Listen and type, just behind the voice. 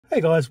Hey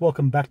guys,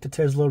 welcome back to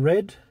Tesla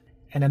Red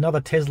and another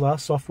Tesla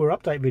software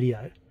update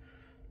video.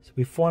 So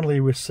we finally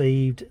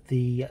received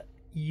the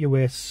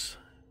US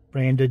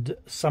branded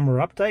summer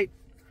update.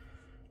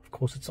 Of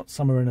course it's not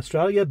summer in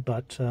Australia,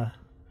 but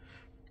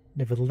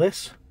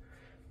nevertheless,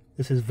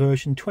 this is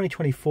version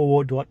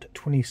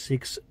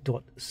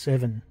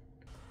 2024.26.7.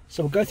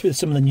 So we'll go through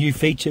some of the new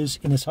features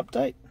in this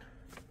update.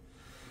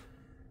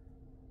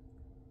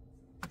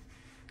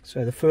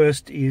 So the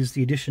first is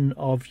the addition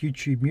of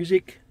YouTube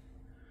Music,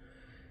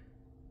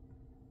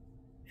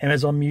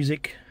 Amazon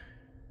Music,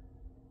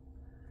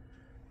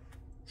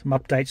 some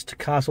updates to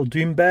Castle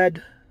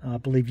Doombad. I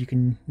believe you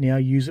can now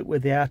use it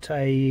without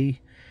a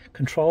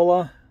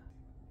controller.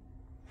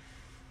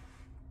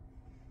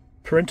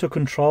 Parental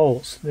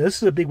Controls. Now,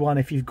 this is a big one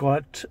if you've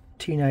got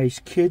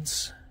teenage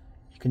kids.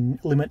 You can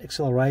limit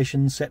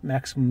acceleration, set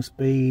maximum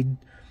speed,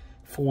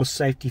 force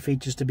safety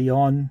features to be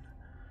on,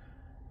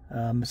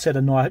 set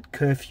a night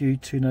curfew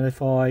to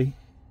notify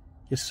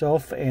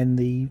yourself and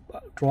the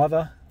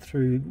driver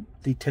through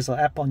the Tesla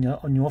app on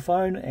your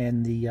phone,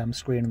 and the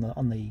screen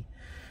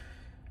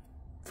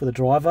for the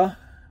driver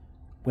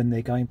when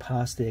they're going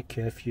past their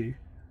curfew.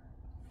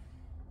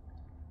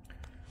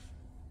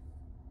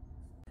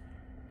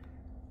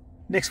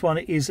 Next one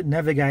is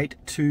navigate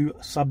to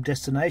sub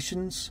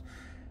destinations,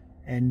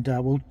 and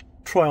we'll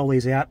try all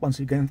these out once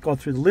we've gone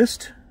through the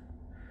list.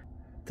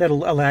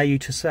 That'll allow you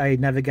to, say,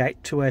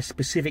 navigate to a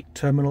specific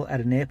terminal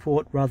at an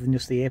airport rather than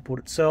just the airport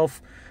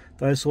itself,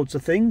 those sorts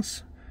of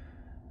things,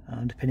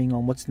 depending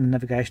on what's in the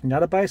navigation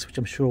database, which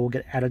I'm sure will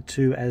get added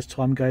to as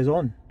time goes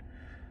on.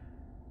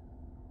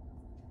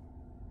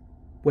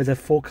 Weather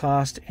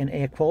forecast and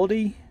air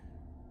quality.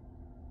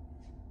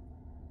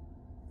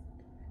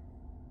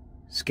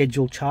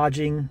 Scheduled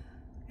charging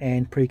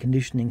and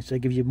preconditioning, so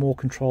it gives you more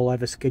control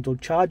over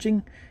scheduled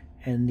charging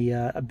and the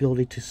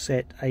ability to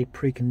set a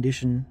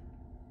precondition.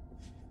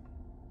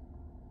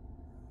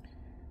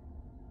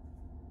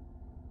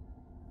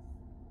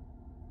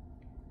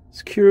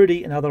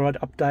 Security and other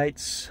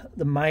updates.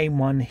 The main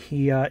one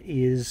here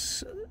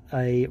is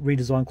a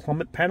redesigned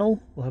climate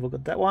panel. We'll have a look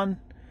at that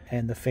one.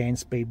 And the fan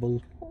speed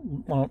will,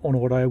 on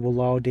auto, will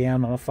lower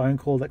down on a phone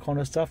call, that kind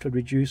of stuff, to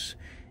reduce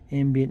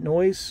ambient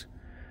noise.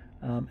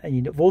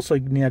 And you've also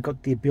now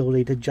got the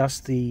ability to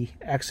adjust the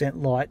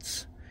accent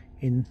lights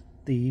in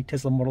the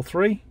Tesla Model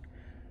 3.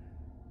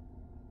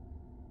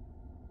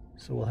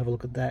 So we'll have a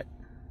look at that.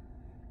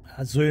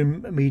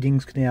 Zoom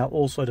meetings can now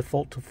also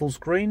default to full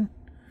screen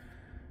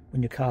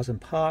when your car's in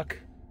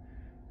park,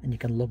 and you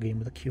can log in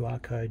with a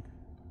QR code.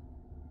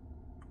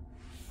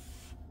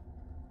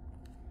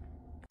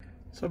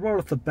 So right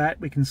off the bat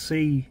we can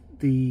see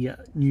the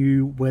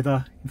new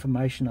weather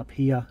information up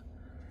here.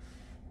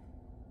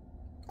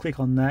 Click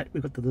on that,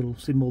 we've got the little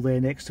symbol there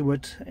next to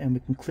it, and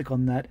we can click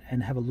on that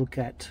and have a look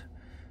at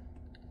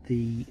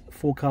the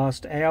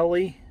forecast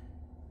hourly,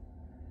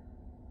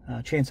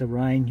 chance of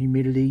rain,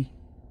 humidity,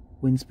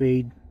 wind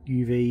speed,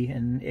 UV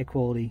and air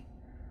quality.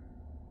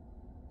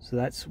 So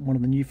that's one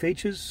of the new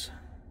features.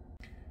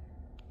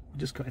 We'll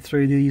just go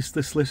through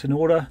this list in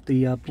order.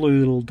 The blue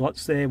little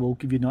dots there will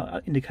give you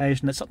an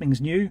indication that something's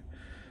new.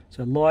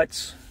 So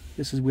lights,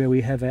 this is where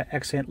we have our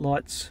accent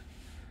lights.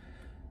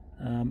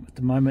 At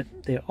the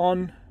moment they're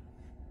on.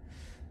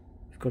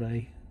 We've got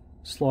a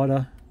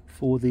slider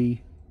for the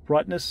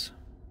brightness,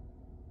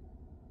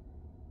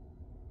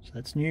 so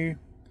that's new.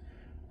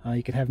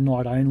 You can have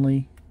night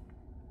only.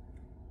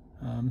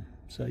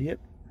 So yep,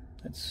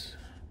 that's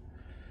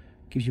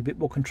gives you a bit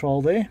more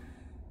control there.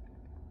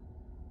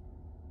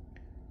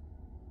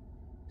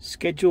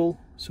 Schedule,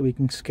 so we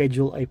can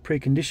schedule a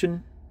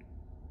precondition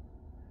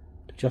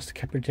to adjust the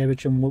capture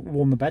temperature and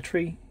warm the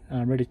battery,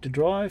 ready to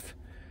drive,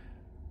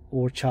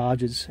 or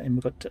charges, and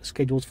we've got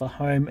schedules for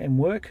home and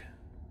work.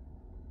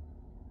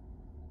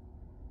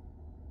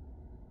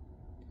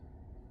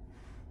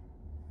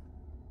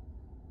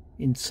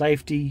 In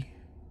safety,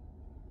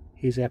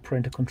 here's our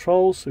parental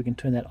controls, so we can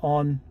turn that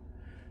on.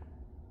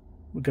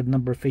 We've got a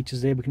number of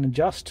features there we can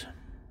adjust.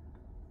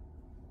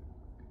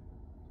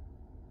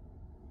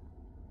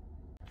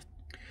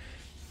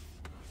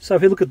 So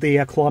if we look at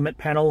the climate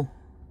panel,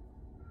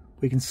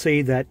 we can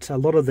see that a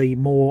lot of the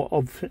more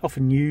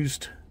often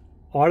used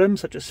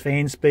items, such as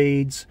fan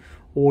speeds,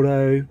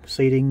 auto,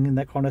 seating and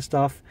that kind of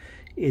stuff,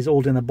 is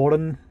all down the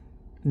bottom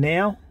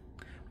now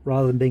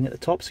rather than being at the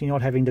top, so you're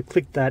not having to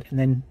click that and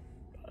then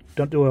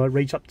don't do a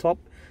reach up top.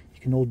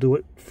 You can all do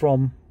it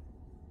from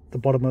the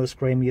bottom of the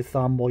screen with your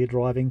thumb while you're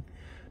driving.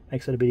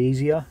 Makes it a bit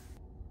easier.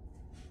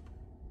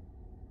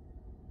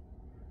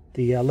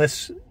 The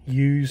less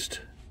used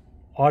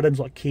items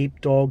like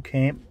keep, dog,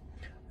 camp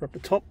are up the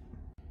top.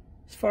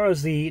 As far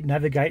as the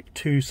navigate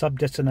to sub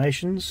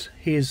destinations,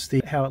 here's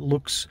how it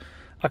looks.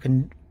 I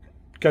can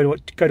go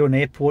to an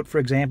airport, for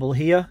example,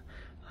 here.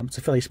 It's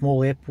a fairly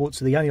small airport,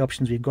 so the only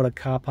options we've got are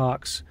car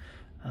parks.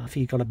 If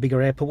you've got a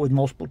bigger airport with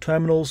multiple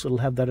terminals, it'll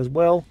have that as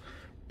well.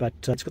 But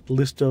it's got the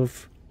list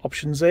of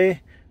options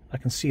there. I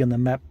can see on the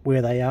map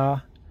where they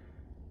are.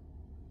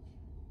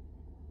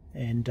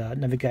 and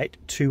navigate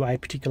to a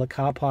particular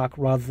car park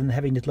rather than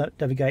having to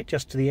navigate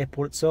just to the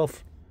airport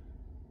itself.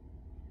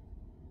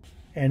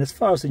 And as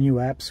far as the new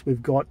apps,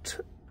 we've got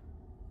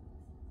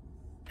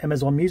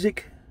Amazon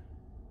Music.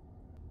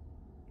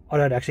 I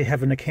don't actually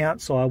have an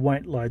account, so I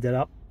won't load that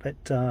up, but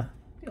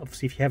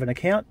obviously if you have an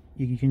account,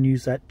 you can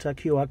use that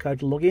QR code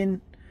to log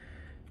in.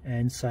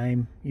 And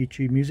same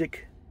YouTube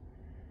Music.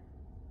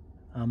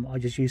 I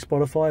just use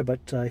Spotify,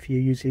 but if you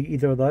use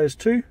either of those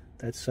two,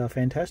 that's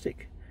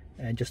fantastic.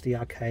 And just the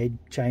arcade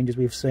changes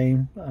we've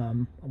seen, I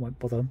won't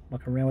bother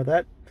mucking around with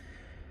that.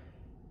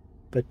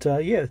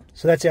 But yeah,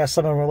 so that's our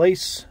summer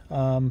release.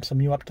 Some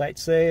new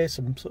updates there,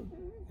 some sort of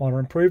minor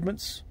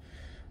improvements.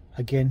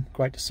 Again,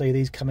 great to see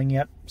these coming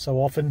out so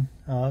often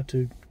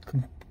to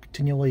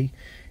continually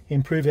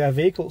improve our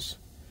vehicles.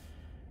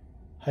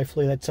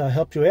 Hopefully that's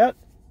helped you out.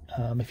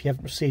 If you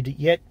haven't received it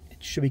yet, it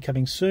should be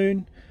coming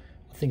soon.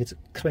 I think it's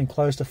coming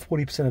close to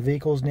 40% of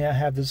vehicles now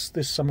have this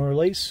summer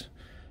release.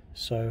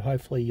 So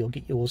hopefully you'll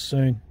get yours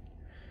soon.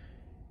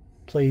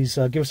 Please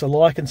give us a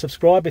like and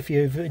subscribe if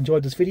you've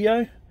enjoyed this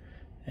video,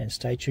 and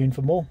stay tuned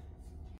for more.